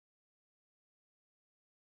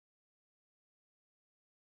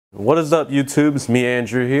What is up, YouTube? It's me,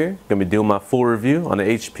 Andrew, here. Gonna be doing my full review on the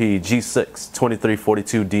HP G6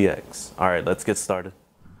 2342DX. Alright, let's get started.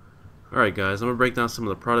 Alright guys, I'm gonna break down some of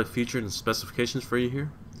the product features and specifications for you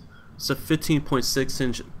here. It's a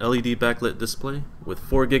 15.6-inch LED backlit display with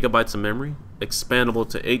 4 GB of memory, expandable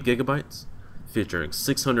to 8 GB, featuring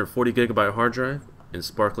 640 GB hard drive in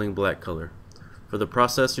sparkling black color. For the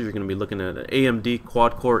processor, you're going to be looking at an AMD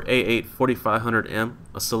quad-core A8 4500M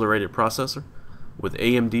accelerated processor with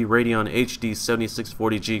AMD Radeon HD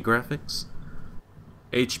 7640G graphics,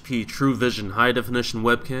 HP True Vision high definition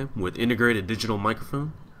webcam with integrated digital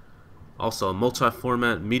microphone, also a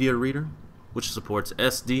multi-format media reader which supports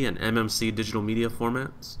SD and MMC digital media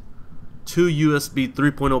formats, 2 USB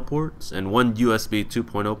 3.0 ports and 1 USB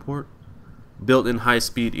 2.0 port, built-in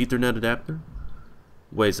high-speed Ethernet adapter,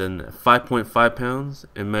 weighs in 5.5 pounds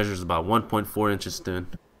and measures about 1.4 inches thin.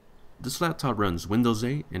 This laptop runs Windows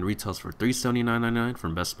 8 and retails for $379.99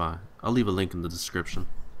 from Best Buy. I'll leave a link in the description.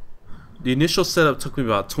 The initial setup took me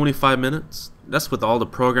about 25 minutes. That's with all the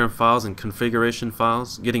program files and configuration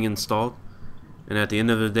files getting installed. And at the end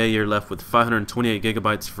of the day, you're left with 528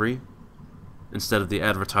 GB free instead of the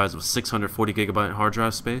advertised with 640 GB hard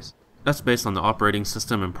drive space. That's based on the operating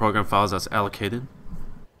system and program files that's allocated.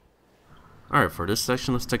 Alright, for this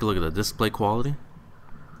section, let's take a look at the display quality.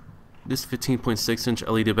 This 15.6-inch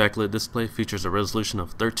LED backlit display features a resolution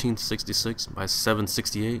of 1366 by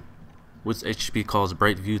 768, which HP calls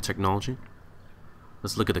Bright View technology.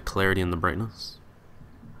 Let's look at the clarity and the brightness.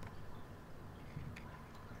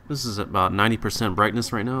 This is about 90%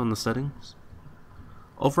 brightness right now on the settings.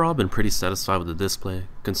 Overall, I've been pretty satisfied with the display.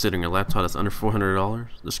 Considering a laptop that's under $400,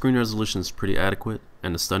 the screen resolution is pretty adequate,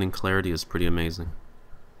 and the stunning clarity is pretty amazing.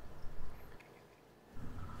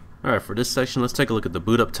 Alright, for this section, let's take a look at the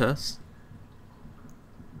boot up test.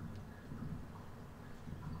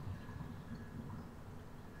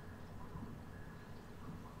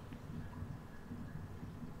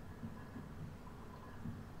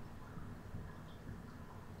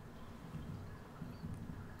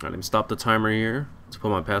 Alright, let me stop the timer here to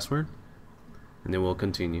put my password, and then we'll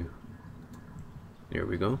continue. Here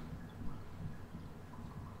we go.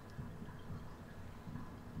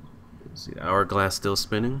 See the hourglass still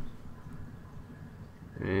spinning,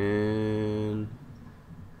 and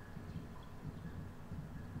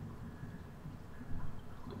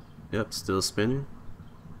yep, still spinning,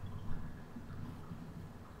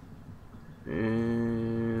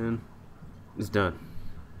 and it's done.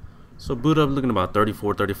 So boot up looking about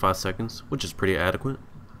 34-35 seconds, which is pretty adequate.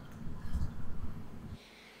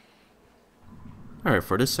 Alright,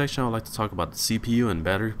 for this section I would like to talk about the CPU and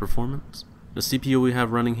battery performance. The CPU we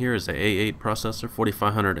have running here is the A8 processor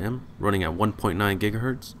 4500M running at 1.9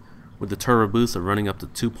 GHz with the turbo boost of running up to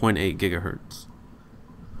 2.8 GHz.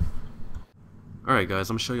 Alright guys,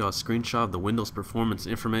 I'm going to show you a screenshot of the Windows performance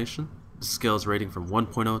information. The scale is rating from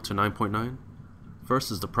 1.0 to 9.9.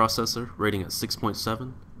 First is the processor rating at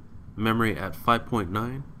 6.7, memory at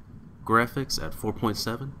 5.9, graphics at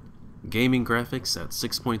 4.7, gaming graphics at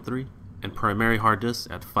 6.3, and primary hard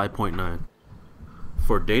disk at 5.9.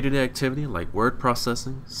 For day-to-day activity like word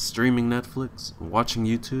processing, streaming Netflix, watching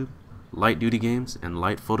YouTube, light duty games, and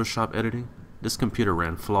light Photoshop editing, this computer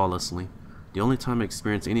ran flawlessly. The only time I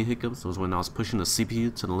experienced any hiccups was when I was pushing the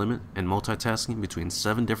CPU to the limit and multitasking between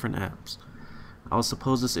 7 different apps. I would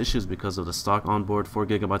suppose this issue is because of the stock onboard 4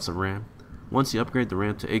 GB of RAM. Once you upgrade the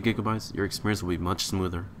RAM to 8 GB, your experience will be much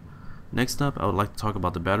smoother. Next up, I would like to talk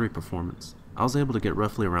about the battery performance. I was able to get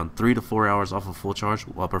roughly around 3 to 4 hours off of full charge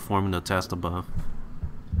while performing the task above.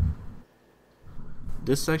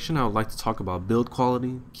 This section I would like to talk about build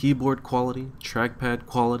quality, keyboard quality, trackpad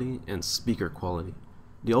quality, and speaker quality.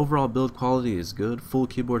 The overall build quality is good. Full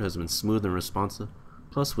keyboard has been smooth and responsive.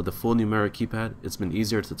 Plus with the full numeric keypad, it's been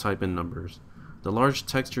easier to type in numbers. The large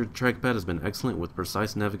textured trackpad has been excellent with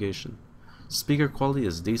precise navigation. Speaker quality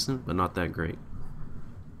is decent, but not that great.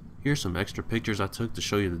 Here's some extra pictures I took to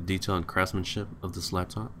show you the detail and craftsmanship of this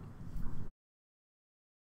laptop.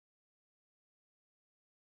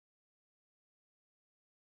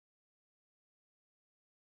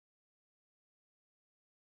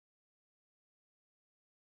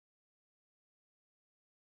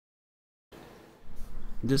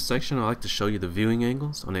 This section I'd like to show you the viewing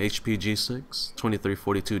angles on the HP G6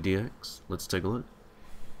 2342DX. Let's take a look.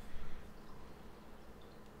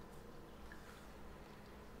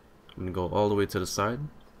 I'm going to go all the way to the side.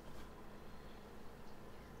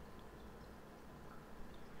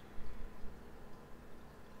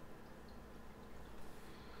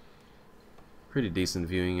 Pretty decent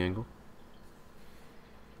viewing angle.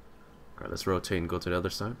 Alright, let's rotate and go to the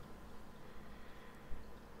other side.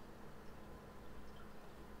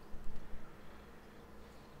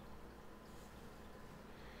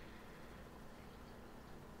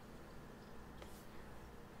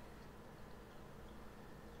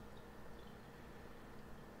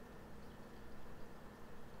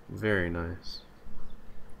 Very nice.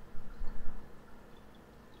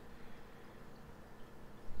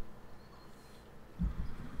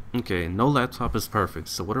 Okay, no laptop is perfect,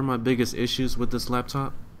 so what are my biggest issues with this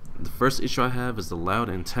laptop? The first issue I have is the loud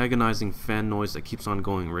antagonizing fan noise that keeps on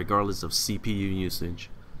going regardless of CPU usage.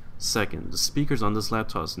 Second, the speakers on this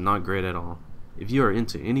laptop is not great at all. If you are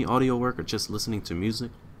into any audio work or just listening to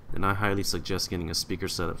music, then I highly suggest getting a speaker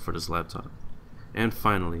setup for this laptop. And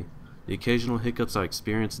finally, the occasional hiccups I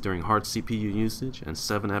experience during hard CPU usage and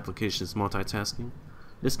 7 applications multitasking,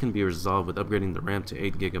 this can be resolved with upgrading the RAM to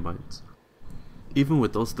 8 GB. Even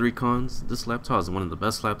with those 3 cons, this laptop is one of the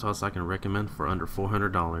best laptops I can recommend for under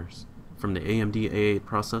 $400. From the AMD A8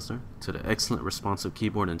 processor to the excellent responsive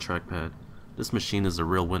keyboard and trackpad, this machine is a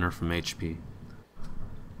real winner from HP.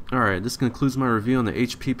 Alright, this concludes my review on the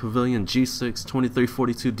HP Pavilion G6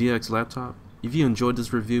 2342DX laptop. If you enjoyed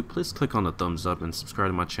this review, please click on the thumbs up and subscribe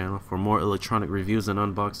to my channel for more electronic reviews and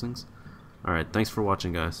unboxings. Alright, thanks for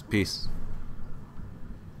watching guys. Peace.